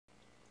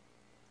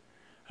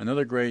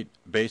Another great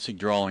basic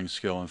drawing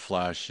skill in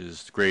Flash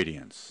is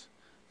gradients.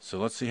 So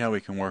let's see how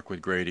we can work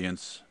with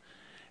gradients.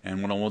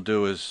 And what we'll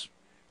do is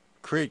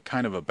create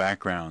kind of a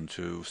background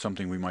to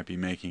something we might be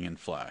making in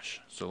Flash.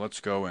 So let's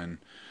go and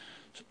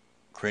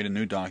create a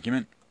new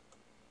document.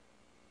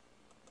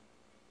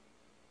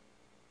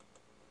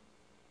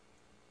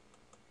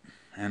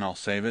 And I'll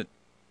save it.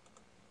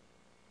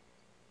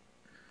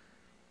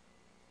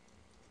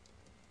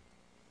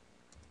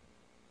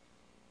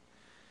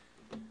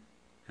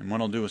 And what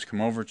I'll do is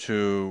come over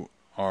to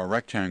our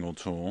rectangle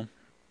tool,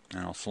 and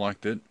I'll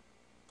select it.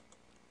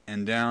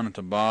 And down at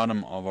the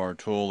bottom of our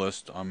tool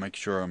list, I'll make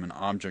sure I'm in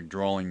object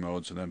drawing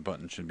mode, so that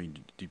button should be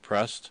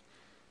depressed.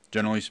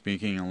 Generally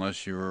speaking,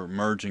 unless you're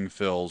merging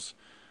fills,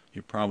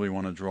 you probably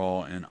want to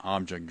draw in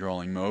object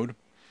drawing mode.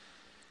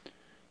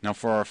 Now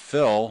for our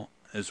fill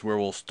is where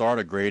we'll start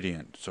a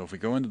gradient. So if we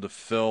go into the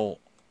fill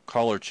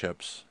color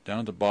chips, down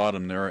at the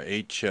bottom there are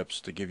 8 chips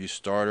to give you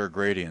starter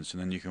gradients, and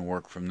then you can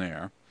work from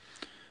there.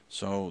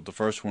 So the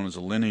first one is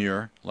a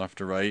linear, left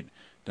to right.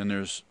 Then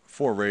there's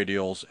 4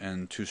 radials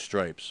and 2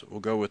 stripes. We'll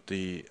go with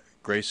the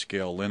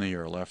grayscale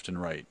linear, left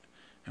and right,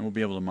 and we'll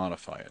be able to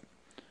modify it.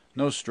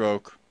 No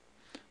stroke,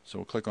 so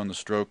we'll click on the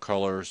stroke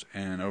colors,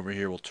 and over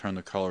here we'll turn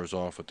the colors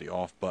off with the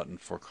off button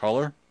for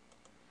color.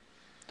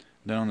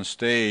 Then on the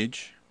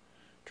stage,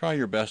 try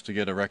your best to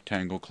get a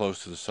rectangle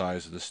close to the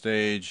size of the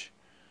stage.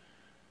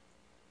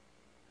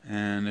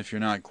 And if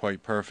you're not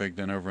quite perfect,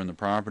 then over in the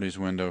properties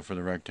window for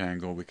the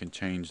rectangle we can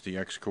change the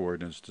x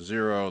coordinates to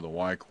 0, the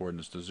y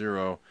coordinates to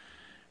 0,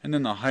 and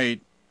then the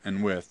height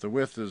and width. The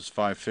width is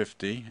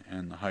 550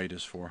 and the height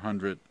is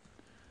 400.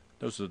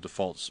 Those are the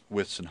default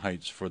widths and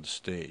heights for the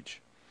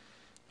stage.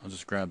 I'll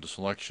just grab the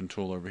selection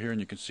tool over here, and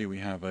you can see we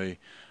have a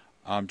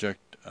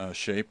object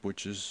shape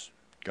which is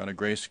got a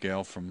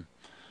grayscale from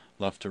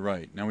left to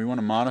right. Now we want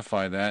to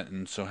modify that,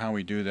 and so how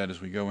we do that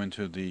is we go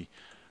into the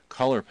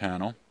color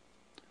panel.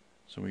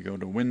 So we go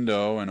to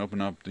Window and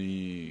open up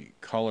the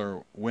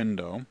color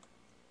window,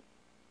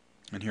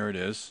 and here it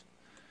is.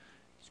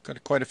 It's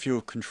got quite a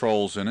few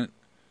controls in it,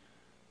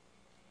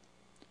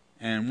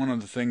 and one of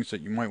the things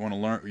that you might want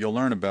to you'll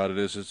learn about it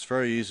is it's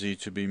very easy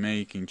to be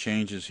making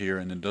changes here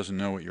and it doesn't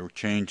know what you're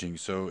changing.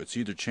 So it's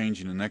either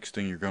changing the next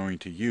thing you're going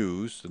to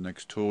use, the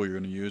next tool you're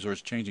going to use, or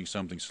it's changing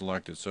something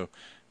selected. So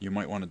you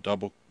might want to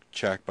double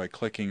check by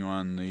clicking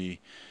on the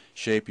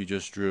shape you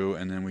just drew,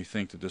 and then we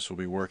think that this will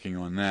be working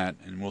on that,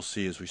 and we'll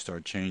see as we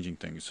start changing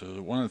things. So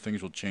one of the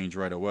things we'll change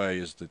right away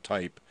is the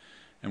type,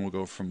 and we'll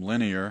go from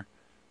linear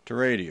to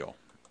radial.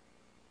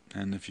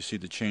 And if you see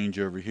the change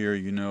over here,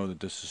 you know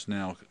that this is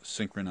now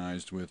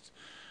synchronized with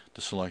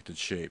the selected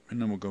shape. And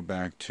then we'll go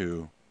back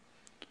to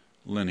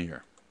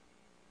linear,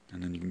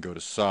 and then you can go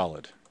to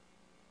solid,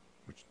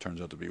 which turns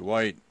out to be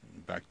white,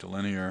 back to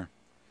linear.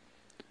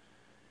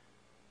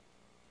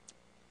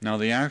 Now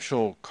the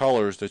actual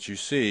colors that you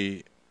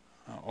see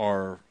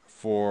are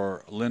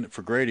for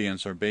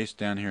gradients are based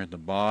down here at the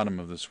bottom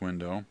of this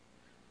window.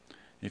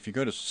 If you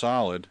go to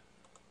solid,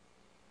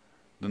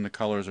 then the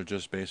colors are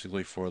just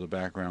basically for the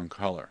background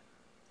color.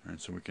 And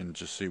so we can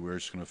just see we're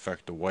just going to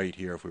affect the white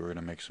here if we were going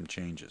to make some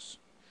changes.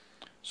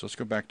 So let's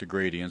go back to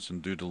gradients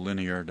and do the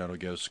linear. That'll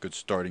give us a good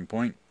starting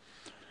point.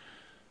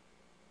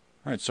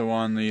 Alright, so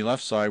on the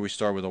left side we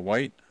start with a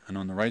white, and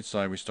on the right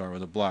side we start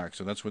with a black.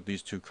 So that's what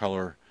these two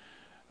color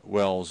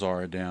wells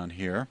are down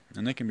here,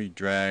 and they can be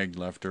dragged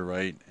left or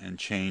right and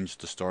change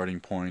the starting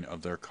point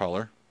of their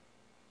color.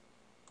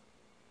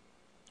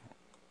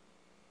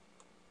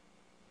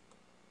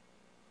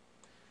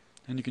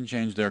 And you can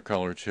change their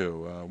color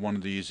too. One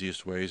of the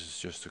easiest ways is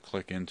just to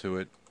click into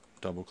it,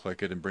 double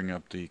click it, and bring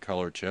up the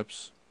color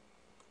chips.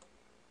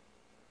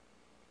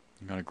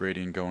 You've got a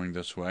gradient going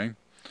this way.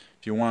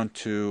 If you want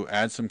to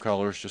add some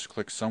colors, just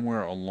click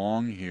somewhere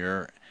along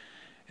here,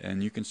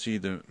 and you can see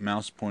the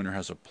mouse pointer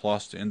has a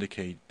plus to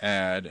indicate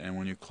add, and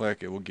when you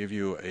click it will give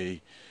you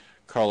a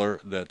color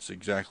that's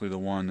exactly the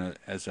one that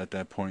is at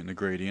that point in the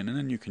gradient, and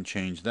then you can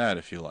change that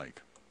if you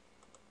like.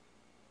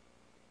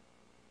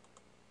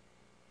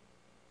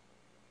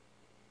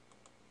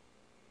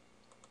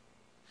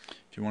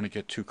 If you want to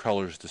get two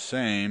colors the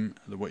same,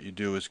 what you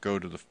do is go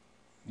to the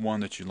one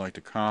that you'd like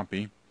to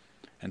copy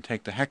and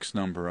take the hex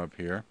number up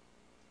here,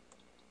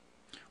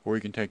 or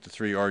you can take the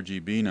 3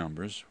 RGB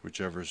numbers,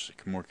 whichever is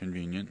more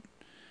convenient,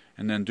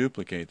 and then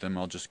duplicate them.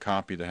 I'll just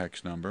copy the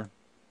hex number,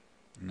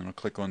 and then I'll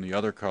click on the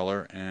other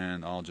color,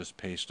 and I'll just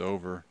paste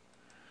over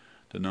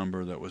the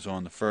number that was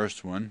on the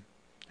first one,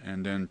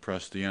 and then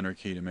press the enter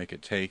key to make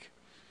it take.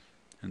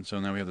 And so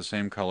now we have the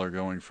same color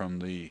going from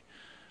the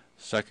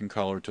second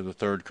color to the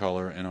third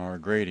color in our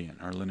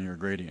gradient, our linear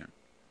gradient.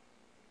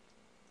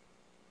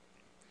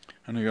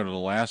 I'm going to go to the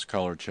last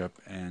color chip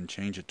and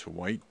change it to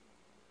white.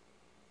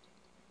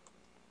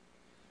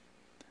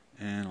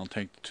 And I'll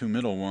take the two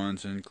middle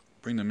ones and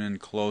bring them in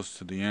close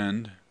to the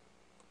end.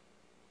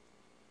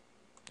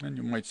 And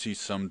you might see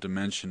some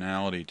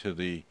dimensionality to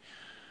the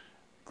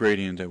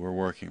gradient that we're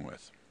working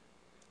with.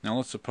 Now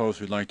let's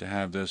suppose we'd like to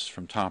have this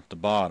from top to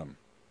bottom.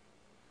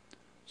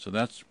 So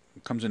that's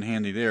what comes in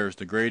handy there is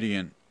the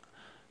gradient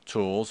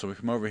tool. So we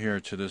come over here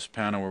to this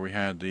panel where we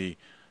had the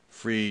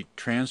free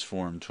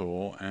transform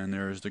tool, and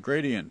there's the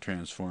gradient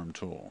transform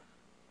tool.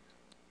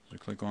 So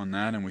click on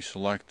that and we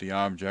select the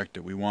object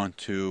that we want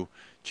to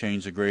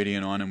change the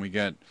gradient on, and we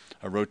get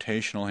a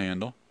rotational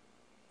handle.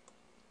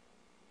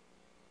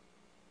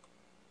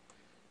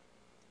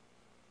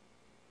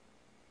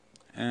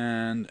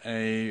 And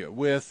a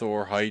width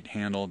or height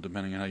handle,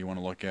 depending on how you want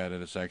to look at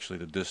it. It's actually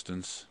the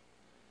distance.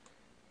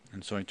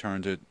 And so I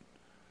turned it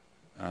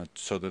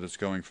so that it's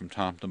going from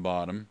top to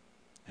bottom,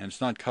 and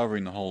it's not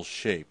covering the whole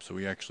shape. So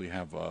we actually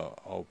have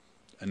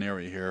an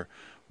area here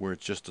where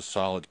it's just a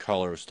solid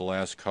color. It's the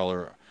last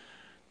color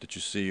that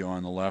you see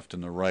on the left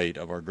and the right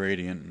of our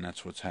gradient, and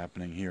that's what's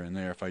happening here and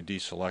there. If I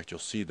deselect, you'll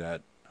see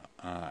that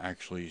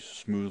actually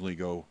smoothly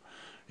go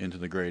into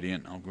the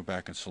gradient. I'll go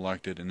back and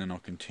select it, and then I'll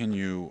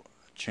continue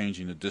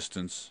changing the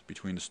distance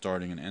between the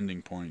starting and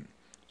ending point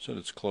so that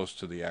it's close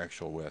to the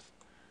actual width.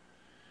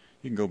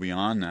 You can go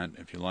beyond that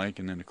if you like,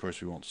 and then of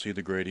course we won't see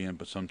the gradient,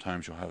 but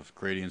sometimes you'll have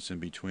gradients in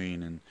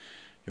between, and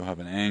you'll have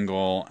an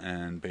angle,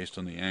 and based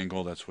on the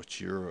angle that's what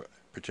your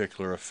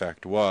particular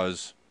effect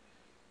was.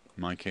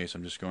 In my case,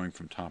 I'm just going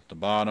from top to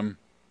bottom,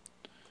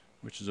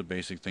 which is a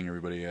basic thing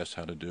everybody asks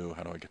how to do.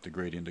 How do I get the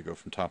gradient to go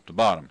from top to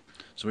bottom?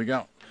 So we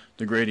got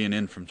the gradient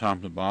in from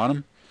top to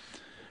bottom,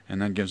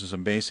 and that gives us a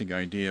basic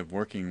idea of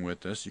working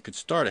with this. You could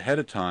start ahead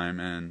of time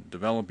and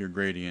develop your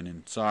gradient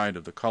inside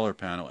of the color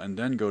panel, and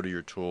then go to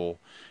your tool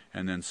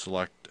and then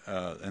select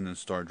and then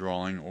start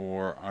drawing,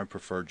 or I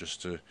prefer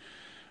just to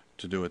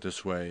do it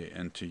this way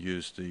and to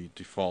use the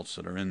defaults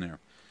that are in there.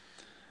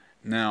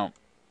 Now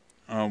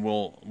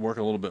we'll work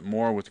a little bit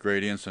more with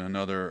gradients in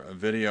another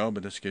video,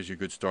 but this gives you a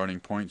good starting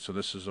point. So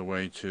this is a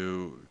way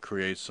to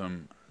create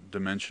some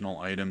dimensional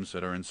items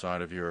that are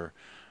inside of your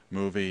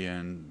movie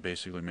and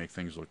basically make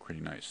things look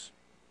pretty nice.